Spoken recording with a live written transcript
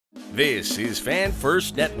This is Fan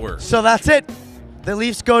First Network. So that's it. The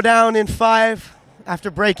Leafs go down in 5 after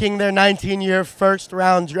breaking their 19-year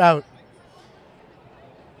first-round drought.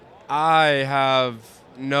 I have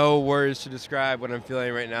no words to describe what I'm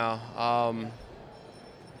feeling right now.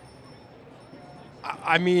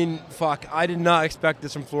 I mean, fuck, I did not expect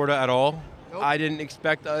this from Florida at all. Nope. I didn't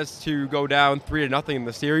expect us to go down 3-0 in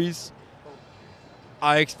the series.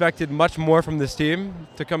 I expected much more from this team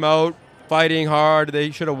to come out fighting hard.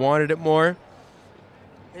 They should have wanted it more.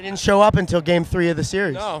 They didn't show up until Game 3 of the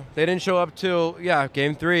series. No, they didn't show up till,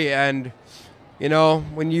 Game 3. And, you know,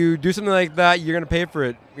 when you do something like that, you're going to pay for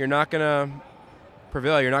it. You're not going to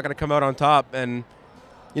prevail. You're not going to come out on top. And,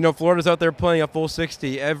 you know, Florida's out there playing a full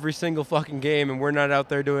 60 every single fucking game, and we're not out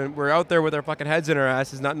there we're out there with our fucking heads in our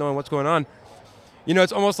asses not knowing what's going on. You know,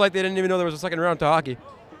 it's almost like they didn't even know there was a second round to hockey.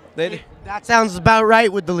 That sounds about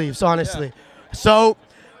right with the Leafs, honestly. Yeah. So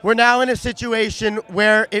we're now in a situation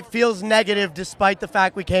where it feels negative despite the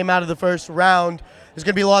fact we came out of the first round. There's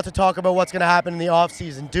going to be a lot to talk about what's going to happen in the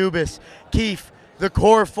offseason. Dubas, Keefe, the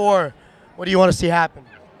core four. What do you want to see happen?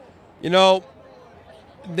 You know,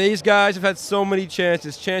 these guys have had so many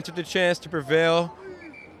chances, chance after chance to prevail.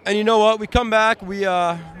 And you know what? We come back. We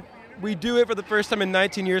do it for the first time in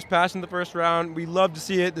 19 years, passing the first round. We love to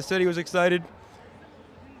see it. The city was excited.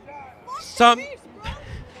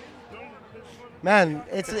 Man,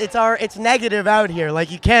 it's negative out here. Like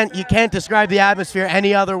you can't describe the atmosphere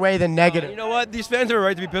any other way than negative. You know what? These fans have a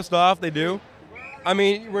right to be pissed off. They do. I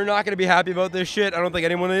mean, we're not going to be happy about this shit. I don't think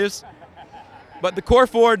anyone is. But the core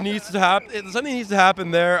forward needs to happen. Something needs to happen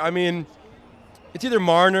there. I mean, it's either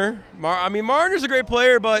Marner. Marner's a great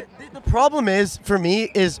player, but the problem is for me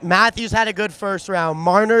is Matthews had a good first round.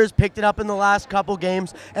 Marner has picked it up in the last couple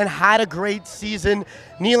games and had a great season.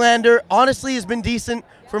 Nylander honestly has been decent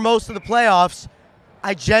for most of the playoffs.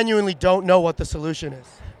 I genuinely don't know what the solution is.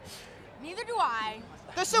 Neither do I.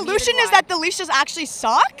 The solution is that the Leafs just actually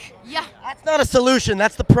suck? Yeah. That's not a solution.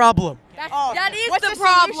 That's the problem. That is the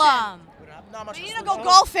problem. We need to go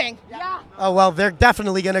golfing. Yeah. Oh, well, they're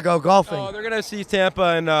definitely going to go golfing. Oh, they're going to see Tampa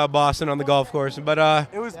and Boston on the golf course. But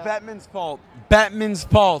it was Bettman's fault. Bettman's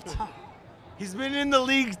fault. He's been in the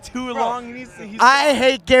league too long. I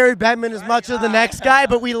hate Gary Bettman as much as the next guy,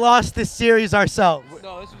 but we lost this series ourselves.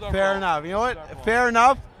 No, this was our Fair fault. enough. You know what? Fair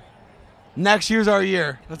enough. Next year's our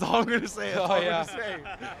year. That's all I'm going to say. That's all I'm going to say.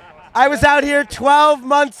 I was out here 12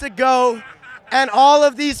 months ago, and all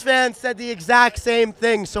of these fans said the exact same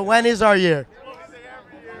thing. So when is our year?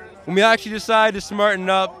 When we actually decide to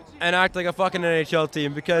smarten up and act like a fucking NHL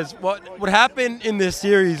team, because what happened in this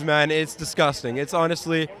series, man, it's disgusting. It's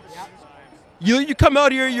honestly, you come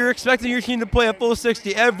out here, you're expecting your team to play a full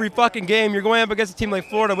 60 every fucking game. You're going up against a team like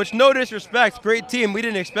Florida, which, no disrespect, great team. We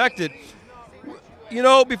didn't expect it. You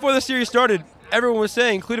know, before the series started, everyone was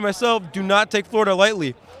saying, including myself, do not take Florida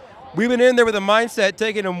lightly. We've been in there with a mindset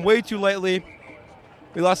taking them way too lightly.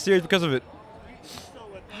 We lost the series because of it.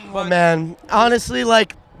 But man, honestly,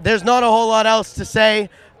 like, there's not a whole lot else to say.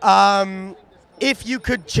 If you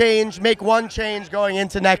could make one change going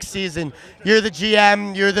into next season, you're the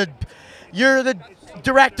GM, you're the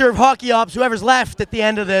director of hockey ops, whoever's left at the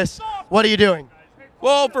end of this, what are you doing?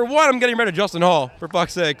 Well, for one, I'm getting rid of Justin Holl, for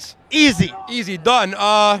fuck's sakes. Easy. Easy, done.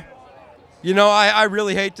 You know, I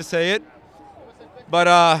really hate to say it,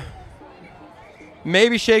 but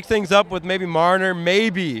maybe shake things up with maybe Marner,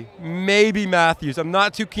 maybe Matthews. I'm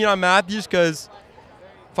not too keen on Matthews because,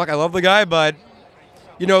 fuck, I love the guy, but,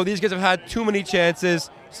 you know, these guys have had too many chances.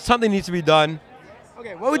 Something needs to be done.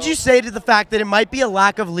 Okay, what would you say to the fact that it might be a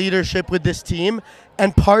lack of leadership with this team,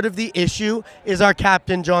 and part of the issue is our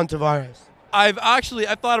captain, John Tavares? I've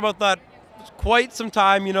thought about that quite some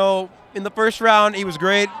time. You know, in the first round, he was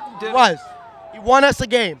great. He won us a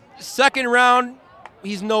game. Second round,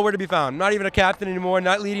 he's nowhere to be found. Not even a captain anymore,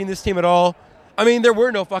 not leading this team at all. I mean, there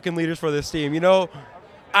were no fucking leaders for this team, you know.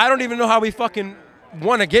 I don't even know how we fucking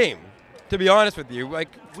won a game, to be honest with you. Like,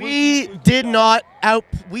 we did not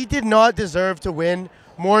deserve to win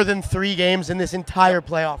more than 3 games in this entire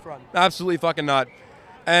playoff run. Absolutely fucking not.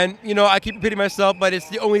 And, you know, I keep repeating myself, but it's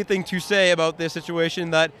the only thing to say about this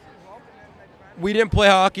situation, that we didn't play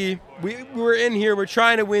hockey. We were in here. We're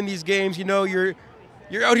trying to win these games. You know, you're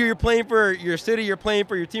out here. You're playing for your city. You're playing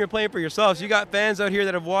for your team. You're playing for yourselves. You got fans out here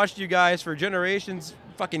that have watched you guys for generations,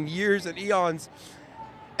 fucking years and eons,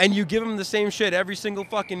 and you give them the same shit every single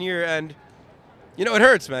fucking year. And, you know, it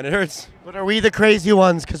hurts, man. It hurts. But are we the crazy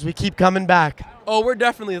ones because we keep coming back? Oh, we're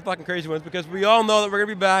definitely the fucking crazy ones because we all know that we're going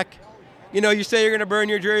to be back. You know, you say you're going to burn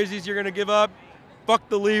your jerseys, you're going to give up, fuck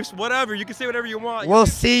the Leafs, whatever. You can say whatever you want. We'll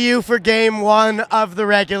see you for game 1 of the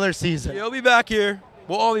regular season. You'll be back here.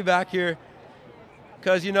 We'll all be back here.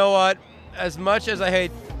 Because you know what? As much as I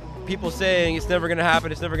hate people saying it's never going to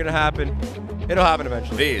happen, it'll happen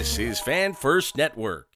eventually. This is Fan First Network.